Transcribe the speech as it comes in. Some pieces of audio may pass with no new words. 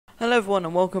Hello everyone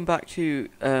and welcome back to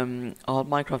our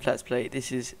Minecraft Let's Play.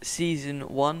 This is Season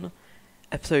 1,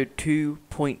 Episode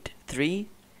 2.3.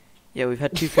 Yeah, we've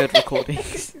had two failed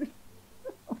recordings.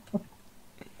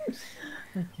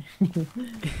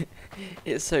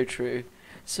 It's so true.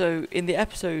 So, in the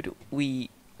episode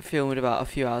we filmed about a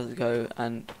few hours ago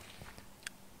and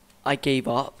I gave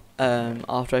up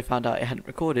after I found out it hadn't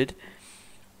recorded.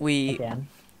 We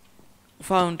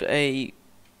found a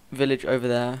village over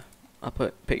there. I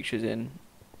put pictures in.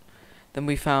 Then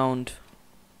we found...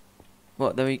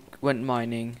 then we went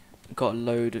mining, got a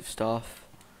load of stuff.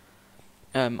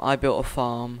 I built a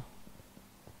farm,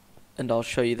 and I'll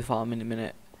show you the farm in a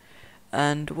minute.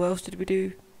 And what else did we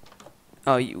do?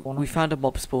 Oh, we found a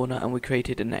mob spawner and we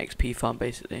created an XP farm,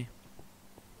 basically.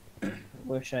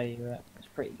 We'll show you it. It's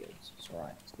pretty good. It's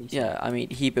alright. It's decent. Yeah, I mean,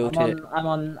 he built it. I'm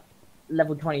on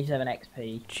level 27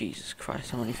 XP. Jesus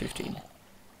Christ, I'm only 15.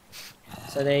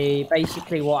 So they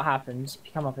basically what happens if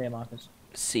you come up here, Marcus.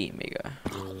 See, amigo.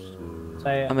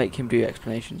 So I make him do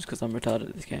explanations because I'm retarded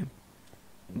at this game.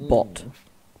 Bot.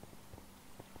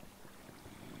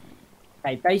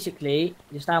 Okay, basically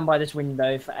you stand by this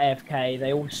window for AFK.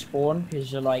 They all spawn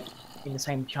because you're like in the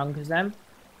same chunk as them.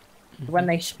 When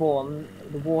they spawn,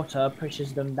 the water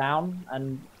pushes them down,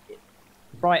 and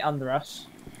right under us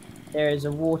there is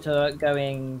a water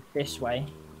going this way.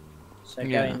 So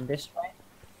going this way.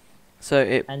 So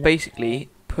it And basically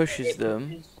pushes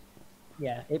them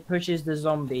it pushes the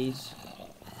zombies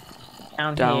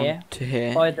down down to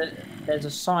here. There's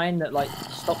a sign that like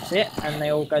stops it, and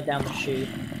they all go down the chute.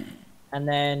 And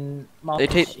then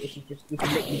Marcus, you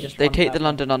can literally just They run take the down.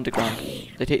 London Underground.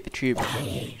 They take the tube.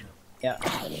 Yeah.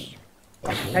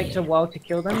 It takes a while to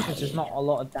kill them because there's not a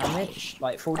lot of damage,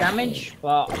 like full damage.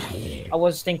 But I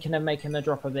was thinking of making the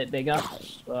drop a bit bigger,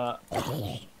 but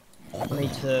I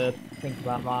need to think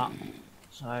about that.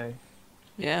 So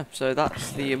Yeah, so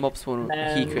that's the mob spawn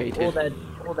he created.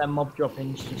 all their mob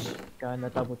droppings just go in the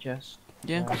double chest.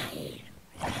 Yeah,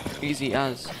 easy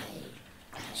as.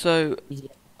 So Easy.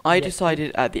 I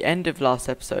decided at the end of last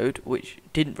episode, which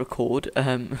didn't record,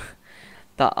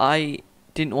 that I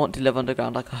didn't want to live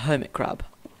underground like a hermit crab,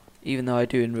 even though I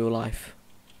do in real life.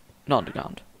 Not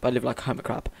underground, but I live like a hermit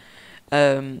crab.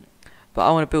 But I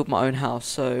want to build my own house,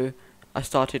 so I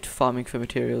started farming for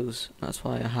materials. That's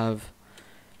why I have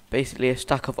basically a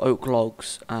stack of oak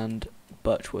logs and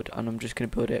birch wood, and I'm just going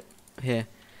to build it here.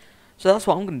 So that's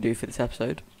what I'm going to do for this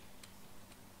episode.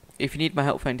 If you need my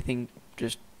help for anything,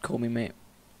 just call me, mate.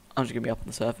 I'm just going to be up on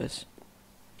the surface.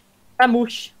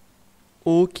 Ambush.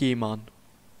 Okay, man.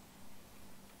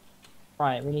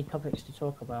 Right, we need topics to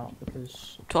talk about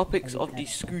because Topics of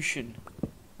discussion.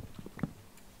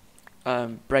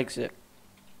 Brexit.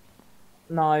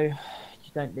 no, you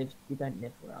don't live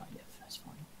where I live. That's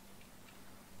fine.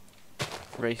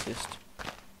 Racist.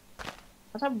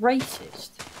 That's a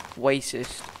racist.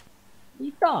 Wacist.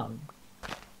 You done?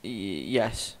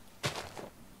 Yes.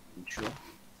 Sure.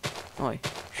 Oi,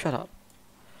 shut up.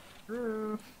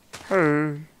 So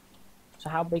Hey.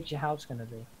 how big's your house gonna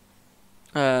be?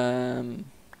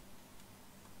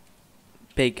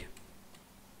 Big.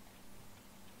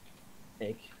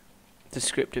 Big.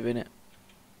 Descriptive, innit?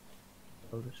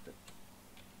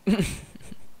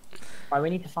 Right, we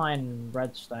need to find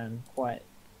redstone quite.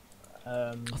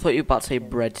 I thought you were about to say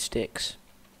breadsticks.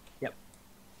 Yep.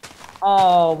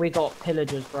 Oh, we got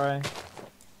pillagers, bro.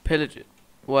 Pillage.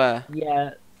 Where?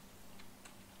 Yeah.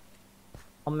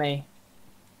 On me.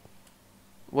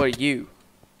 Where are you?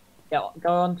 Yeah,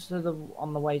 go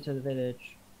on the way to the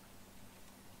village.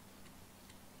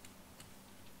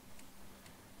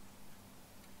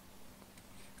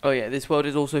 Oh yeah, this world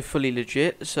is also fully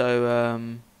legit,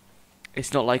 so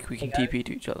it's not like we can TP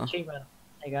to each other. Achievement.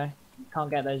 There you go. You can't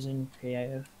get those in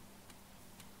creative.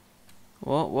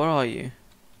 What? Where are you?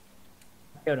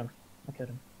 I killed him.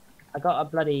 I got a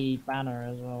bloody banner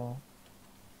as well.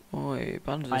 Oi,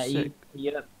 banners are sick.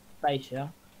 You at base, yeah?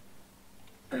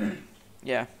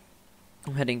 Yeah.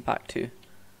 I'm heading back to.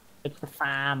 It's the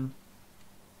fam.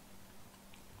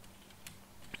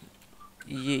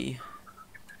 Yee.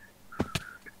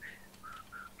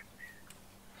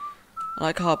 I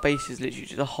like how our base is literally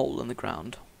just a hole in the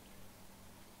ground.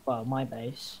 Well, my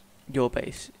base. Your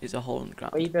base is a hole in the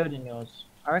ground. Where are you building yours?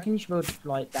 I reckon you should build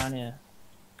like down here.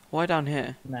 Why down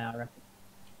here? No, I reckon.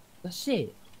 That's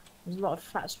it. There's a lot of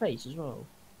flat space as well.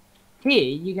 Here,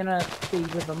 you're gonna be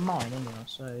with a mine, anyway,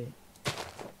 so.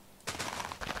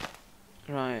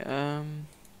 Right,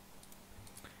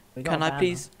 We got can a I banner.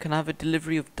 please, can I have a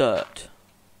delivery of dirt?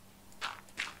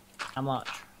 How much?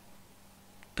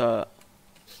 Dirt.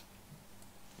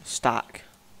 Stack.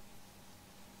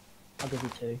 I'll give you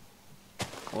 2.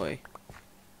 Oi.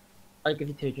 I'll give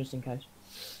you 2 just in case.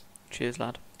 Cheers,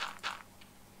 lad.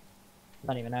 I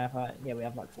don't even know if I... Yeah, we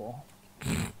have like 4.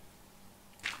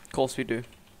 Of course we do.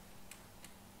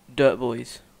 Dirt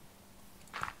boys.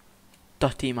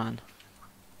 Dirty man.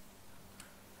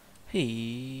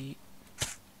 He...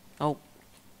 Oh.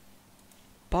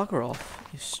 Bugger off,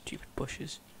 you stupid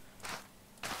bushes.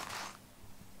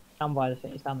 Down by the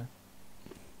thing, it's down there.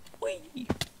 Whee!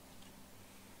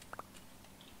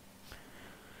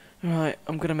 Right,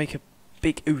 I'm gonna make a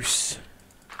big oos.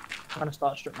 I'm gonna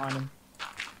start strip mining.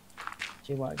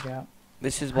 See what I get.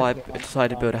 This is why I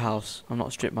decided to build a house. I'm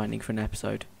not strip mining for an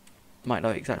episode. Might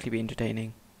not exactly be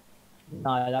entertaining.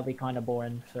 No, that'd be kind of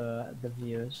boring for the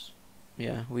viewers.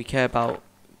 Yeah, we care about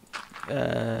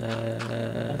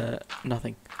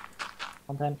nothing.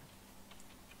 Content.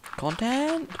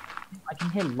 Content? I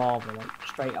can hear lava like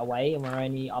straight away, and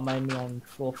I'm only on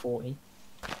floor 40.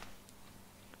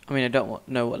 I mean, I don't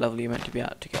know what level you're meant to be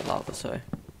at to get lava, so.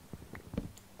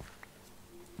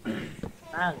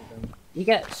 Random. You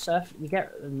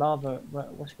get lava.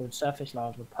 What's it called? Surface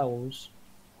lava poles.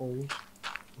 Well.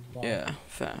 Yeah,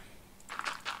 fair.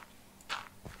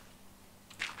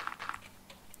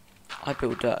 I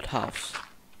built a dirt house.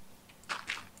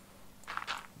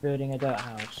 Building a dirt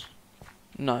house.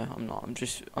 No, I'm not.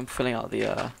 I'm filling out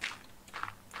the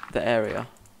area.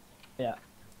 Yeah.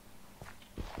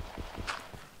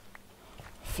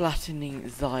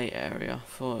 Flattening thy area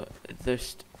for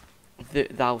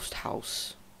thou'st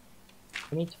house.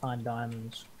 We need to find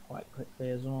diamonds quite quickly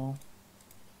as well.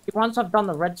 Once I've done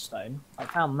the redstone, I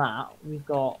found that we've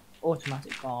got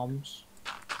automatic farms.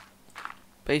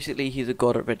 Basically, he's a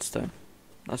god at redstone.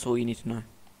 That's all you need to know.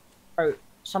 Oh,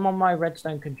 some of my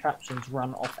redstone contraptions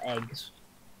run off eggs.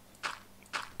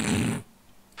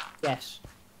 Yes,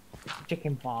 it's a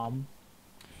chicken farm.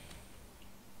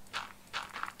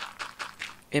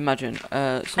 Imagine.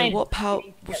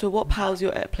 So what powers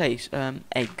your place?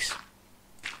 Eggs.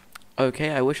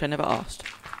 Okay, I wish I never asked.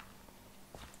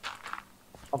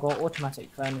 I've got automatic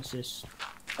furnace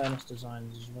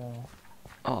designs as well.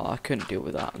 Oh, I couldn't deal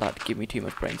with that. That'd give me too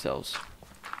much brain cells.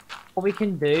 What we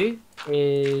can do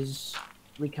is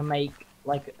we can make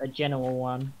like a general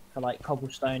one for like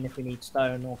cobblestone if we need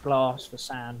stone, or glass for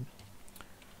sand.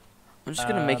 I'm just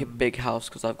gonna make a big house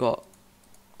because I've already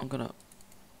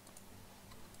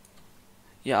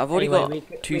got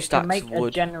 2 stacks of wood. We can make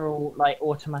a general like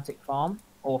automatic farm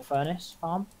or furnace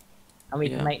farm, and we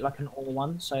can make like an ore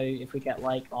one. So if we get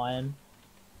like iron,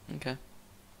 okay.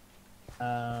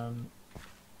 You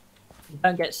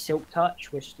don't get silk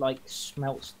touch, which like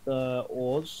smelts the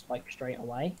ores like straight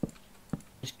away.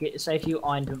 Say if you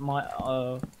ironed my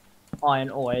iron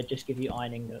ore, it'd just give you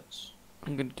iron ingots.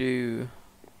 I'm gonna do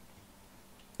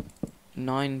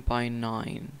 9 by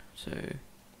 9, so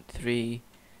 3,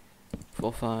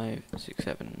 4, 5, 6,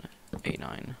 7, 8,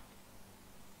 9.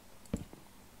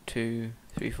 2,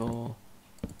 3, 4,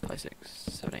 5, 6,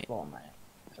 7, 8. 4, mate.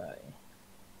 30.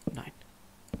 9.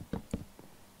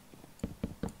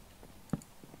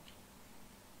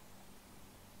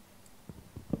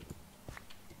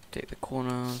 Take the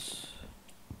corners.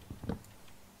 I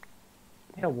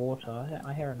hear water.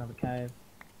 I hear another cave.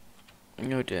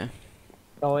 Oh dear.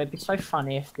 Oh, it'd be so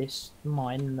funny if this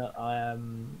mine that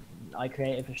I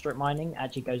created for strip mining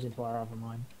actually goes into our other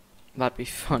mine. That'd be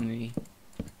funny.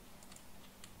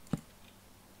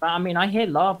 But I mean, I hear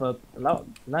lava below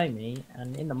me,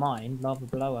 and in the mine, lava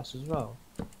below us as well.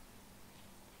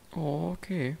 Oh,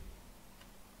 okay.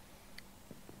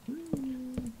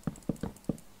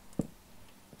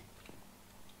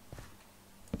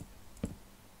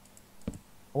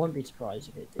 I wouldn't be surprised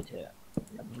if it did hit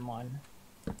the mine.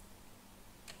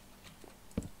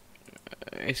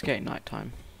 It's getting night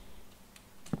time.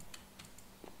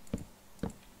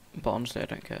 But honestly, I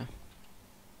don't care.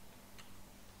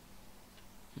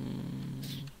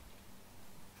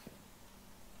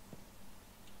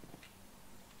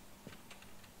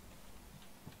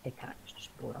 Pickaxe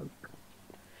just broke.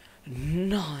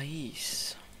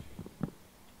 Nice.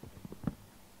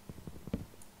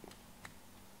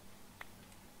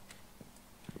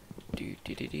 Do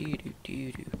do do do do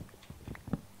do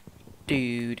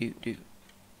do do do do.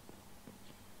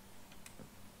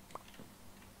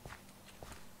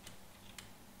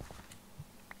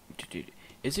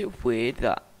 Is it weird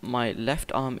that my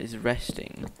left arm is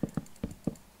resting,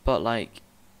 but like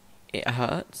it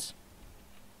hurts?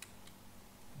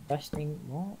 Resting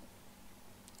what?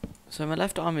 So my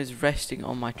left arm is resting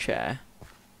on my chair.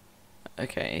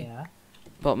 Okay. Yeah.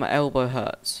 But my elbow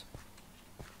hurts.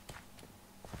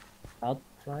 Blood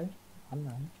flow? I don't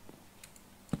know.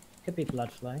 Could be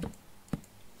blood flow.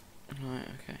 Right,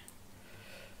 okay.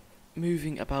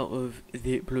 moving about of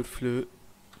the blood flow.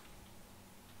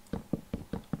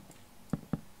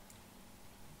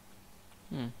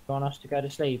 You want us to go to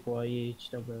sleep, or are you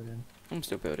still building? I'm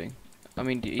still building. I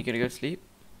mean, are you gonna go to sleep?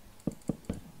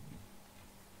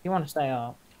 You want to stay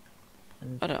up?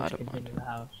 And I don't continue mind. the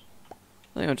house.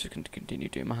 I think I'm just going to continue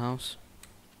doing my house.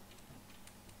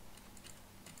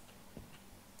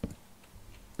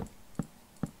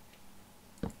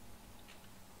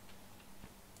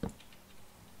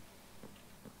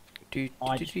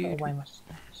 I just put away my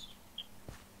steps.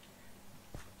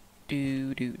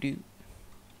 Do.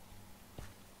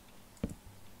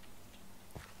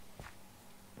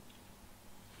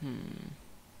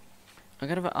 I'm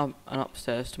gonna have an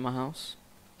upstairs to my house.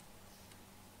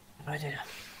 Good idea.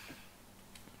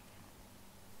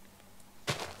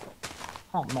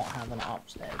 Can't not have an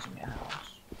upstairs in your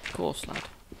house. Of course, lad.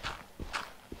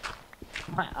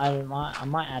 I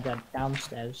might add a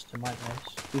downstairs to my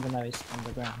place, even though it's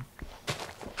underground.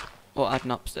 Or add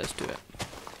an upstairs to it.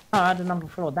 Oh, add another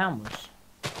floor downwards.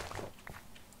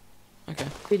 Okay.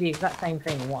 Do the exact same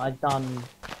thing what I've done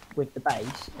with the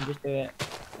base, and just do it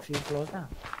a few floors down.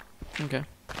 Okay.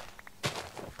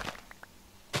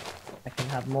 I can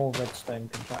have more redstone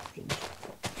contraptions.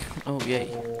 Oh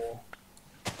yay. Or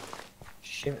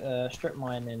strip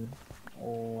mining,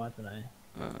 or I don't know.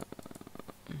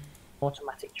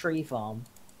 Automatic tree farm.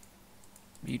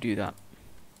 You do that.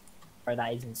 Bro,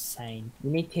 that is insane. You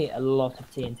need to hit a lot of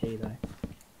TNT though.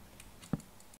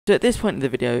 So at this point in the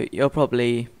video, you're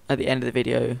probably at the end of the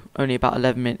video, only about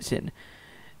 11 minutes in.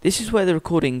 This is where the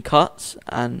recording cuts,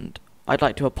 and I'd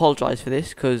like to apologise for this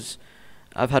because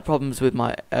I've had problems with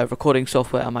my recording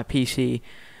software on my PC.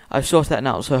 I've sorted that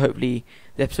out, so hopefully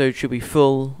the episode should be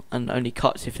full and only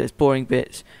cuts if there's boring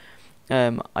bits.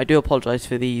 I do apologise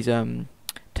for these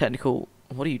technical...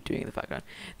 What are you doing in the background?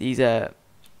 These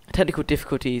technical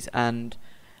difficulties, and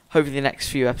hopefully the next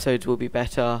few episodes will be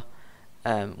better.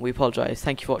 We apologise.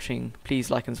 Thank you for watching. Please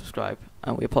like and subscribe,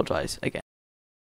 and we apologise again.